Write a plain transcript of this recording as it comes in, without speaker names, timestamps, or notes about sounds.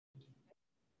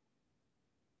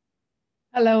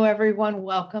Hello, everyone.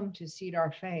 Welcome to Seed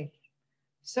Our Faith.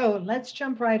 So let's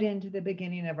jump right into the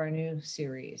beginning of our new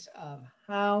series of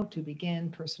how to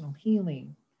begin personal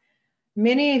healing.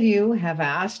 Many of you have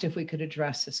asked if we could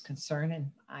address this concern, and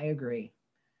I agree.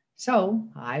 So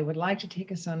I would like to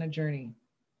take us on a journey,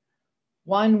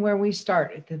 one where we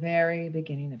start at the very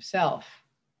beginning of self.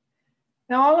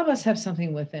 Now, all of us have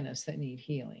something within us that need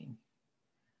healing.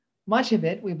 Much of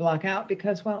it we block out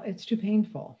because, well, it's too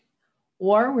painful,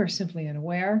 or we're simply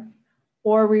unaware,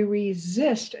 or we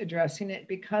resist addressing it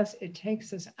because it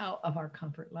takes us out of our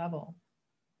comfort level.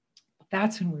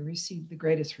 That's when we receive the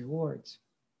greatest rewards.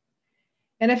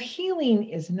 And if healing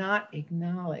is not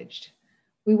acknowledged,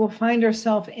 we will find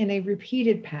ourselves in a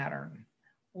repeated pattern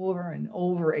over and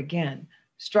over again,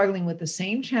 struggling with the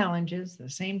same challenges,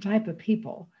 the same type of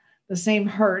people, the same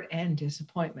hurt and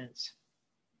disappointments.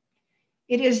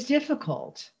 It is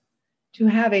difficult to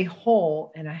have a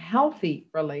whole and a healthy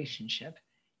relationship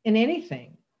in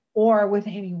anything or with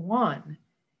anyone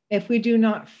if we do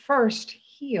not first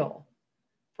heal,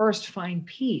 first find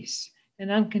peace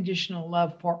and unconditional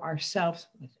love for ourselves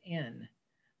within,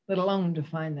 let alone to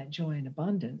find that joy and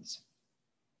abundance.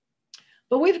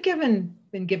 But we've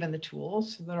been given the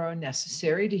tools that are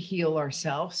necessary to heal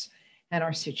ourselves and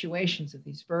our situations of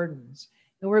these burdens.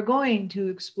 And we're going to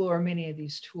explore many of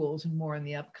these tools and more in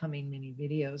the upcoming mini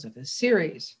videos of this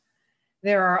series.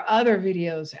 There are other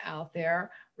videos out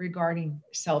there regarding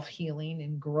self-healing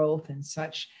and growth and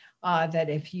such that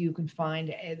if you can find,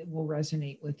 it will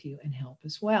resonate with you and help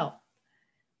as well.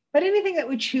 But anything that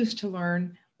we choose to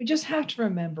learn, we just have to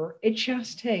remember it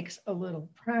just takes a little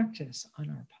practice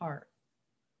on our part.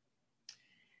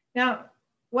 Now,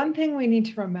 one thing we need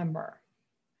to remember,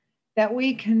 that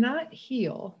we cannot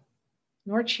heal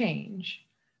nor change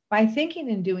by thinking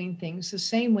and doing things the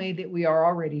same way that we are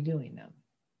already doing them.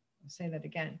 I'll say that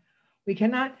again. We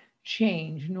cannot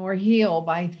change nor heal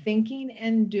by thinking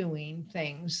and doing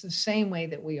things the same way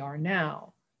that we are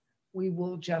now. We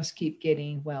will just keep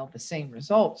getting, well, the same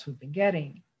results we've been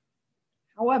getting.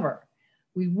 However,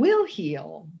 we will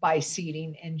heal by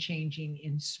seeding and changing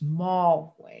in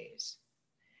small ways.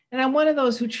 And I'm one of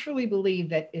those who truly believe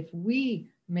that if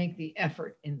we make the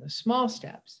effort in the small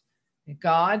steps, that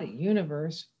God, the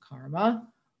universe, karma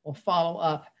will follow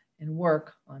up and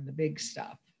work on the big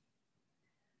stuff.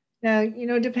 Now,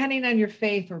 depending on your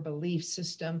faith or belief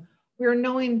system, we're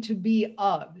known to be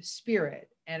of spirit,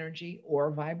 energy, or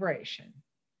vibration.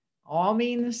 All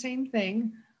mean the same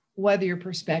thing, whether your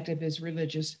perspective is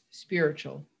religious,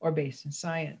 spiritual, or based in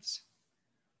science.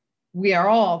 We are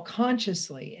all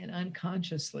consciously and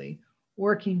unconsciously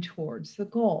working towards the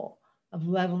goal of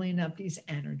leveling up these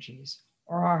energies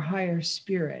or our higher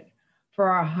spirit for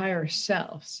our higher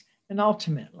selves and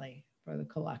ultimately for the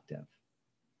collective.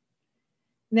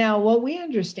 Now, what we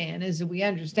understand is that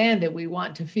we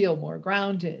want to feel more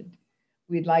grounded.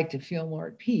 We'd like to feel more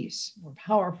at peace, more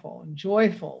powerful and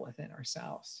joyful within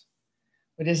ourselves.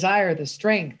 We desire the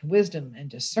strength, wisdom, and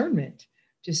discernment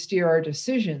to steer our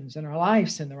decisions and our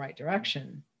lives in the right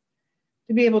direction,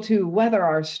 to be able to weather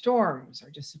our storms, our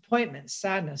disappointments,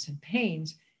 sadness, and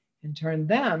pains, and turn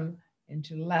them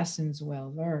into lessons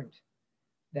well learned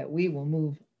that we will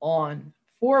move on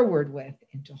forward with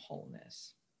into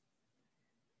wholeness.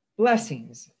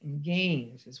 Blessings and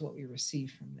gains is what we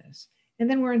receive from this. And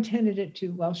then we're intended it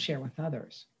to, well, share with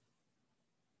others.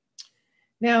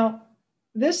 Now,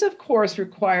 this, of course,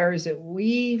 requires that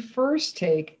we first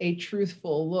take a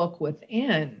truthful look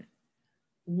within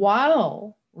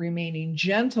while remaining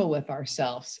gentle with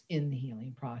ourselves in the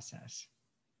healing process.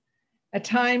 At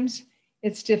times,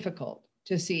 it's difficult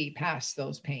to see past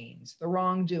those pains, the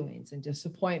wrongdoings and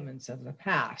disappointments of the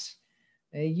past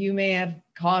that you may have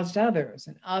caused others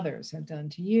and others have done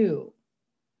to you.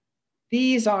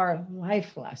 These are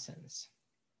life lessons.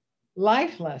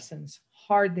 Life lessons,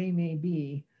 hard they may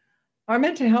be, are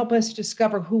meant to help us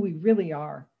discover who we really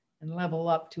are and level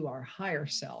up to our higher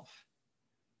self.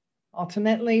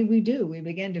 Ultimately, we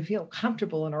begin to feel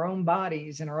comfortable in our own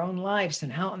bodies and our own lives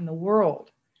and out in the world.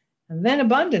 And then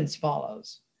abundance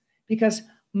follows, because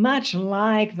much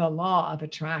like the law of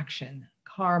attraction,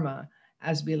 karma,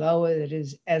 as below it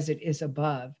is as it is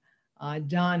above,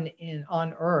 done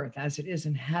on earth as it is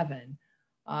in heaven,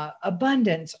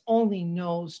 abundance only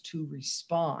knows to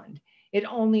respond. It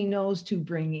only knows to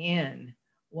bring in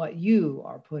what you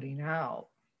are putting out.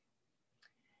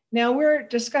 Now, we're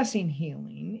discussing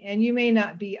healing, and you may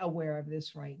not be aware of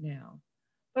this right now,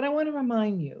 but I want to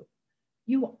remind you,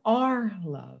 you are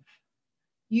love.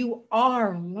 You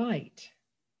are light.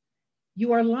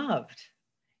 You are loved.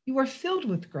 You are filled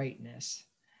with greatness.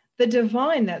 The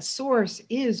divine, that source,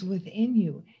 is within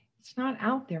you. It's not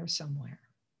out there somewhere.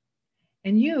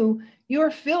 And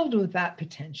you're filled with that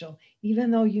potential,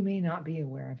 even though you may not be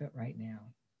aware of it right now.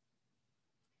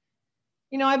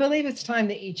 I believe it's time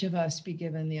that each of us be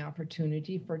given the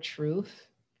opportunity for truth,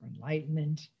 for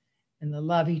enlightenment, and the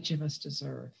love each of us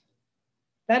deserve.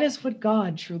 That is what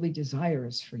God truly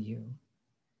desires for you.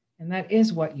 And that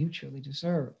is what you truly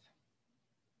deserve.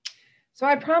 So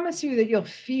I promise you that you'll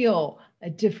feel a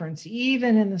difference,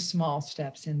 even in the small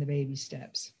steps, in the baby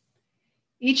steps.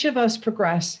 Each of us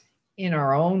progress in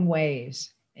our own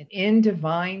ways and in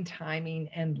divine timing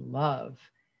and love.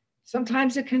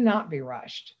 Sometimes it cannot be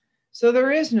rushed. So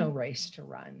there is no race to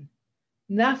run,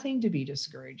 nothing to be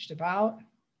discouraged about.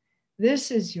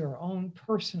 This is your own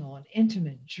personal and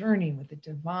intimate journey with the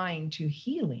divine, to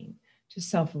healing, to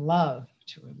self-love,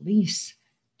 to release,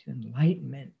 to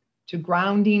enlightenment, to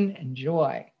grounding and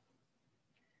joy.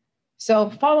 So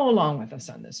follow along with us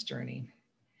on this journey.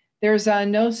 There's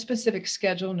no specific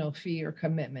schedule, no fee or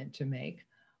commitment to make.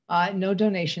 No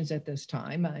donations at this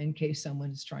time, in case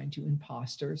someone is trying to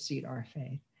imposter seed our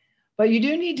faith. But you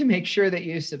do need to make sure that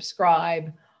you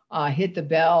subscribe, hit the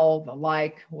bell, the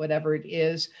like, whatever it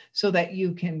is, so that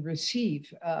you can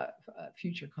receive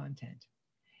future content.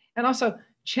 And also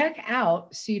check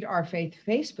out Seed Our Faith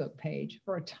Facebook page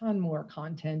for a ton more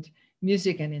content,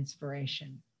 music, and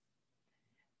inspiration.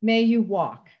 May you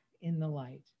walk in the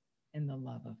light and the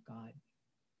love of God.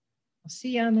 I'll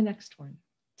see you on the next one.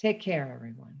 Take care,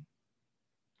 everyone.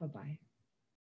 Bye-bye.